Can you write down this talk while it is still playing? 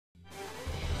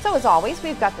So as always,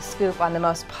 we've got the scoop on the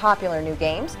most popular new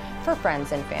games for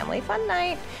friends and family fun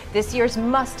night. This year's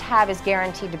must-have is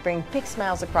guaranteed to bring big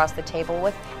smiles across the table,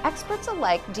 with experts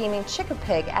alike deeming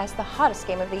Chickapig as the hottest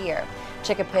game of the year.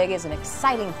 Chickapig is an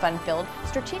exciting, fun-filled,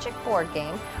 strategic board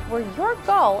game where your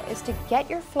goal is to get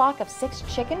your flock of 6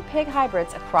 chicken-pig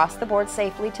hybrids across the board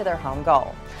safely to their home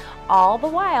goal. All the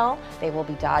while, they will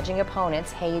be dodging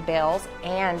opponents, hay bales,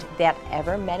 and that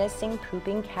ever-menacing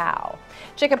pooping cow.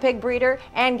 Chickapig breeder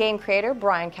and game creator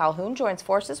Brian Calhoun joins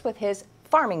forces with his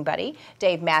farming buddy,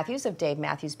 Dave Matthews of Dave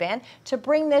Matthews Band, to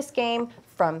bring this game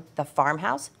from the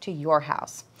farmhouse to your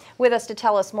house. With us to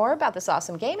tell us more about this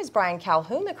awesome game is Brian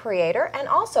Calhoun, the creator, and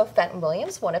also Fenton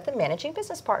Williams, one of the managing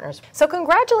business partners. So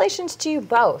congratulations to you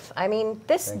both. I mean,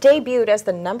 this debuted as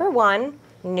the #1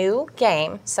 new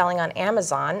game selling on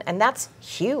Amazon, and that's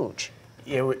huge.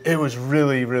 It was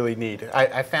really, really neat.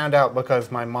 I found out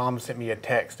because my mom sent me a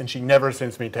text, and she never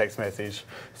sends me text message.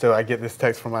 So I get this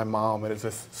text from my mom, and it's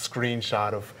this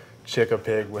screenshot of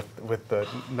Chickapig with the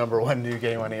 #1 new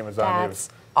game on Amazon. That's it was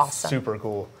awesome. Super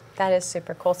cool. That is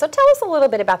super cool. So tell us a little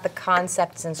bit about the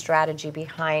concepts and strategy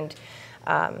behind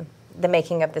the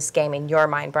making of this game in your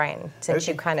mind, Brian, since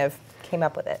you kind of came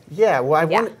up with it. Yeah,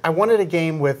 well, I wanted a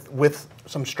game with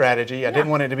some strategy. I didn't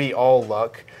want it to be all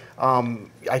luck.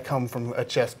 I come from a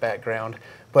chess background,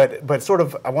 but sort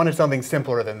of I wanted something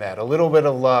simpler than that. A little bit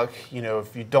of luck. You know,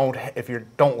 if you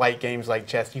don't like games like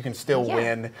chess, you can still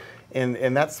win,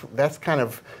 and that's kind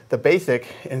of the basic.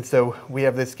 And so we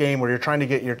have this game where you're trying to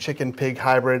get your chicken pig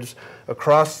hybrids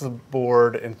across the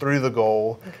board and through the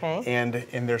goal. Okay.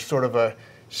 And there's sort of a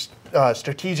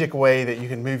strategic way that you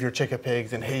can move your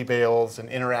Chickapigs and hay bales and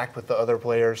interact with the other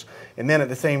players. And then at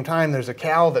the same time, there's a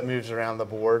cow that moves around the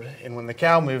board. And when the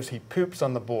cow moves, he poops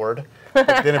on the board.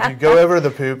 But then if you go over the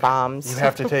poop, you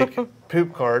have to take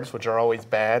poop cards, which are always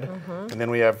bad. And then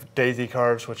we have daisy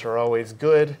cards, which are always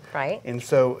good. Right. And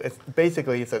so it's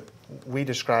basically, we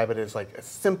describe it as like a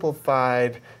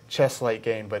simplified chess-like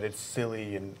game, but it's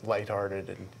silly and lighthearted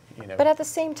and But at the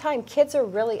same time, kids are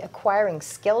really acquiring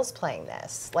skills playing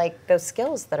this, like those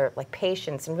skills that are like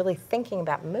patience and really thinking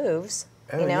about moves,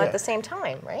 at the same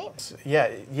time, right?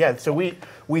 Yeah. So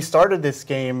we started this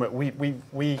game.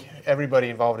 Everybody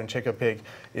involved in Chickapig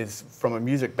is from a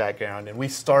music background, and we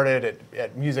started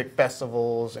at music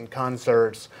festivals and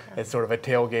concerts as sort of a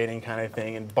tailgating kind of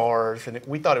thing in bars, and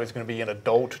we thought it was going to be an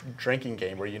adult drinking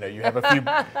game where you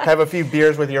have a few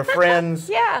beers with your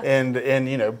friends,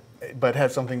 and but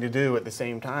have something to do at the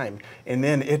same time. And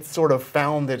then it sort of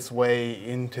found its way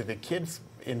into the kids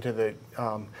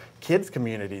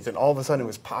communities, and all of a sudden it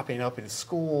was popping up in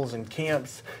schools and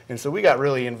camps, and so we got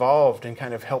really involved and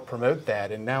kind of helped promote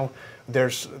that. And now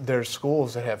there's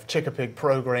schools that have Chickapig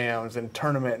programs and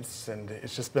tournaments, and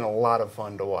it's just been a lot of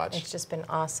fun to watch. It's just been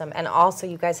awesome. And also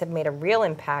you guys have made a real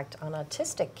impact on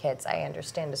autistic kids, I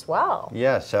understand, as well.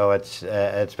 Yeah, so it's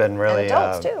been really and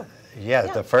adults too. Yeah,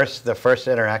 the first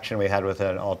interaction we had with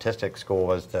an autistic school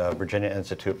was the Virginia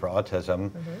Institute for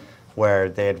Autism, where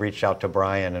they had reached out to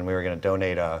Brian, and we were going to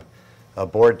donate a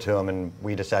board to him, and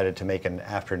we decided to make an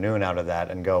afternoon out of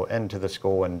that and go into the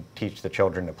school and teach the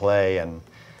children to play, and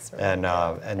then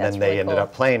they ended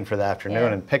up playing for the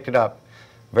afternoon and picked it up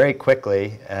very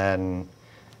quickly, and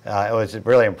it was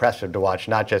really impressive to watch,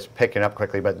 not just picking up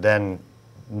quickly, but then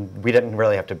we didn't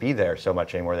really have to be there so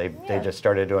much anymore. They just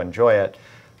started to enjoy it.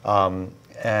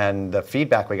 And the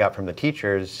feedback we got from the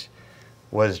teachers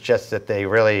was just that they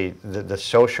really, the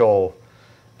social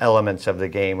elements of the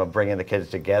game of bringing the kids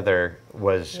together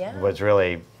was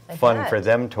really fun for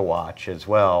them to watch as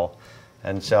well.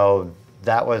 And so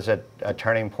that was a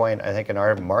turning point, I think, in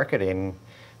our marketing.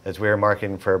 As we were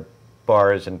marketing for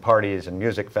bars and parties and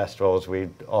music festivals, we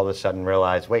all of a sudden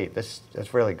realized, wait, this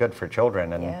is really good for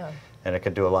children, and it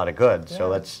could do a lot of good. So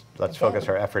let's focus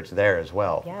our efforts there as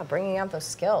well. Yeah, bringing out those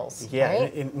skills. Yeah,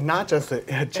 right? and not just a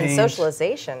change. And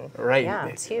socialization. Right. Yeah,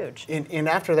 it's huge. And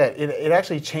after that, it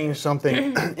actually changed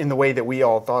something in the way that we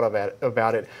all thought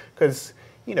about it, because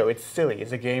it's silly.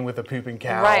 It's a game with a pooping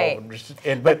cow. Right.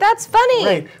 But that's funny.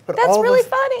 Right. But that's really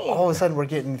funny. All of a sudden, we're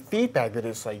getting feedback that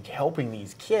it's like helping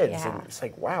these kids, Yeah. and it's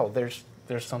like, wow, there's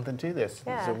something to this.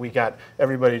 Yeah. So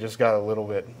everybody just got a little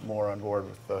bit more on board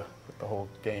with the whole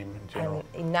game in general.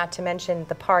 And not to mention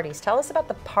the parties. Tell us about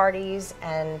the parties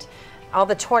and all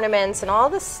the tournaments and all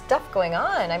the stuff going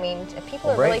on. I mean,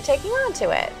 people are really taking on to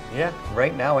it. Yeah.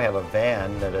 Right now we have a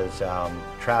van that is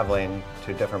traveling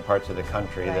to different parts of the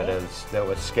country that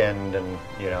was skinned and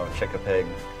Chickapig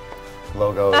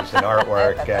logos and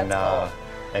artwork,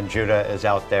 and Judah is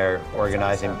out there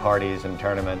organizing parties and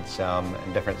tournaments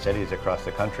in different cities across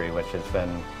the country, which has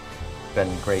been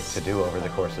been great to do over the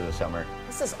course of the summer.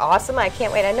 This is awesome. I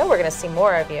can't wait. I know we're going to see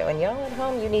more of you. And y'all at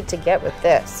home, you need to get with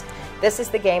this. This is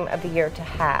the game of the year to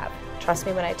have. Trust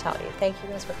me when I tell you. Thank you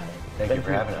guys for coming. Thank you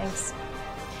for having us. Thanks.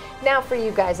 Now for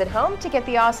you guys at home, to get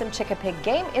the awesome Chickapig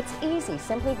game, it's easy.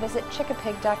 Simply visit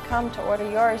chickapig.com to order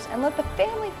yours and let the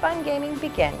family fun gaming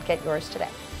begin. Get yours today.